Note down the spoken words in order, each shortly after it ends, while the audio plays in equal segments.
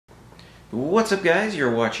What's up guys, you're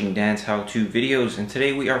watching Dan's how-to videos, and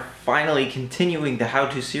today we are finally continuing the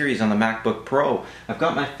how-to series on the MacBook Pro. I've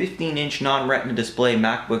got my 15-inch non-retina display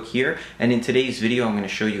MacBook here, and in today's video I'm going to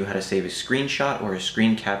show you how to save a screenshot or a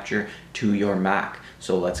screen capture to your Mac.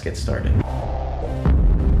 So let's get started.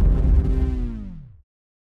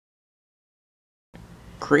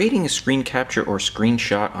 Creating a screen capture or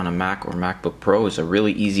screenshot on a Mac or MacBook Pro is a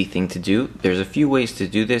really easy thing to do. There's a few ways to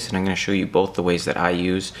do this, and I'm going to show you both the ways that I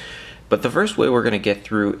use. But the first way we're going to get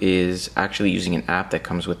through is actually using an app that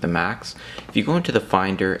comes with the Macs. If you go into the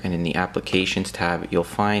Finder and in the Applications tab, you'll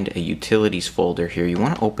find a Utilities folder here. You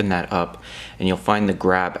want to open that up and you'll find the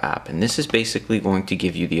Grab app. And this is basically going to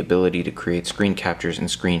give you the ability to create screen captures and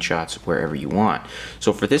screenshots wherever you want.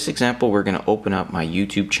 So for this example, we're going to open up my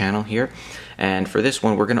YouTube channel here. And for this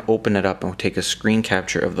one, we're going to open it up and we'll take a screen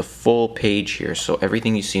capture of the full page here. So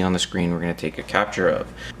everything you see on the screen, we're going to take a capture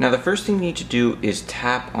of. Now the first thing you need to do is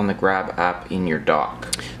tap on the Grab app in your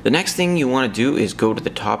dock. The next thing you want to do is go to the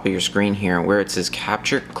top of your screen here and where it says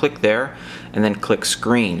capture, click there and then click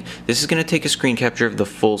screen. This is going to take a screen capture of the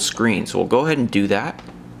full screen. So we'll go ahead and do that.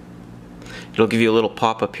 It'll give you a little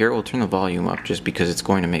pop-up here. We'll turn the volume up just because it's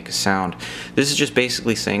going to make a sound. This is just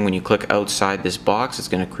basically saying when you click outside this box, it's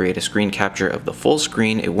going to create a screen capture of the full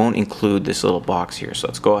screen. It won't include this little box here. So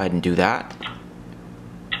let's go ahead and do that.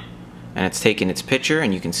 And it's taken its picture,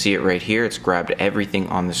 and you can see it right here. It's grabbed everything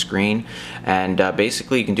on the screen, and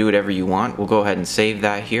basically you can do whatever you want. We'll go ahead and save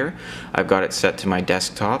that here. I've got it set to my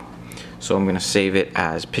desktop, so I'm going to save it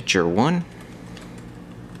as picture 1.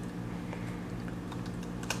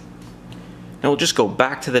 Now we'll just go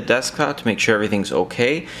back to the desktop to make sure everything's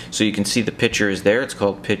okay. So you can see the picture is there. It's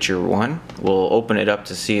called picture 1. We'll open it up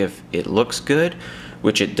to see if it looks good,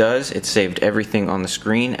 which it does. It saved everything on the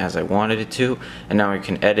screen as I wanted it to, and now I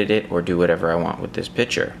can edit it or do whatever I want with this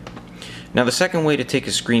picture. Now the second way to take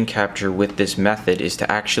a screen capture with this method is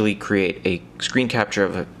to actually create a screen capture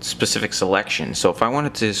of a specific selection. So if I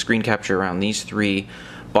wanted to screen capture around these 3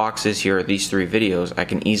 boxes here, or these 3 videos, I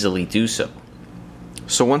can easily do so.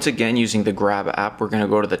 So once again, using the Grab app, we're going to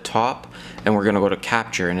go to the top and we're going to go to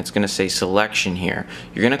capture, and it's going to say selection here.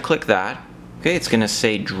 You're going to click that. Okay, it's going to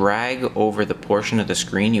say drag over the portion of the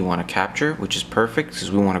screen you want to capture, which is perfect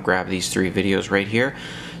because we want to grab these 3 videos right here.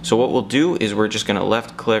 So what we'll do is we're just going to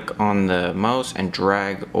left click on the mouse and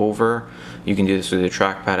drag over. You can do this with the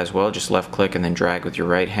trackpad as well. Just left click and then drag with your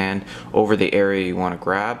right hand over the area you want to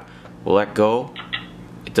grab. We'll let go.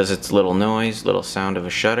 It does its little noise, little sound of a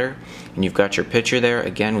shutter, and you've got your picture there.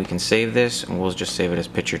 Again, we can save this, and we'll just save it as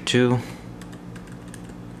picture 2.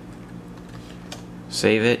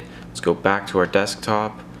 Save it. Let's go back to our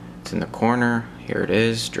desktop. It's in the corner. Here it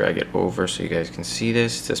is. Drag it over so you guys can see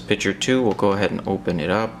this. It says picture 2. We'll go ahead and open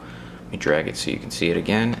it up. Let me drag it so you can see it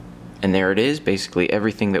again. And there it is. Basically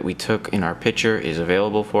everything that we took in our picture is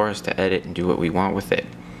available for us to edit and do what we want with it.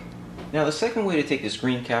 Now the second way to take a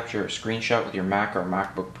screen capture or screenshot with your Mac or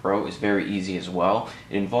MacBook Pro is very easy as well.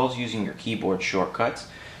 It involves using your keyboard shortcuts.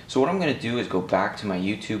 So what I'm going to do is go back to my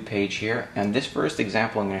YouTube page here, and this first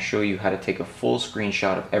example I'm going to show you how to take a full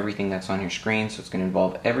screenshot of everything that's on your screen. So it's going to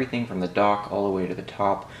involve everything from the dock all the way to the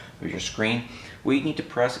top of your screen. What you need to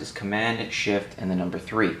press is Command, Shift, and the number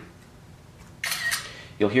 3.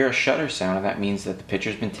 You'll hear a shutter sound, and that means that the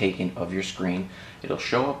picture's been taken of your screen. It'll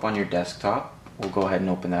show up on your desktop. We'll go ahead and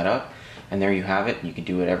open that up, and there you have it. You can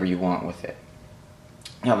do whatever you want with it.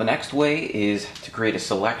 Now the next way is to create a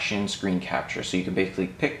selection screen capture. So you can basically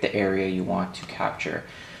pick the area you want to capture,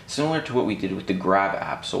 similar to what we did with the Grab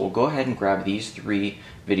app. So we'll go ahead and grab these 3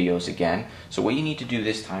 videos again. So what you need to do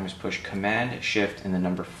this time is push Command, Shift, and the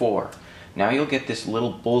number 4. Now you'll get this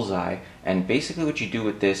little bullseye, and basically what you do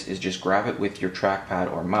with this is just grab it with your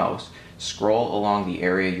trackpad or mouse, scroll along the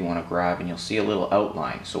area you want to grab, and you'll see a little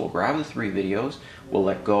outline. So we'll grab the 3 videos, we'll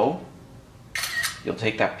let go. You'll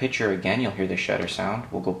take that picture again, you'll hear the shutter sound.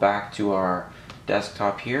 We'll go back to our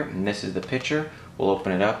desktop here, and this is the picture. We'll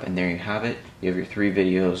open it up, and there you have it. You have your 3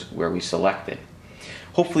 videos where we selected.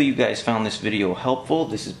 Hopefully you guys found this video helpful.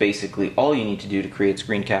 This is basically all you need to do to create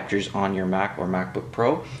screen captures on your Mac or MacBook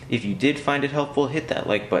Pro. If you did find it helpful, hit that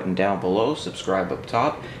like button down below, subscribe up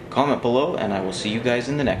top, comment below, and I will see you guys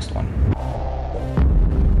in the next one.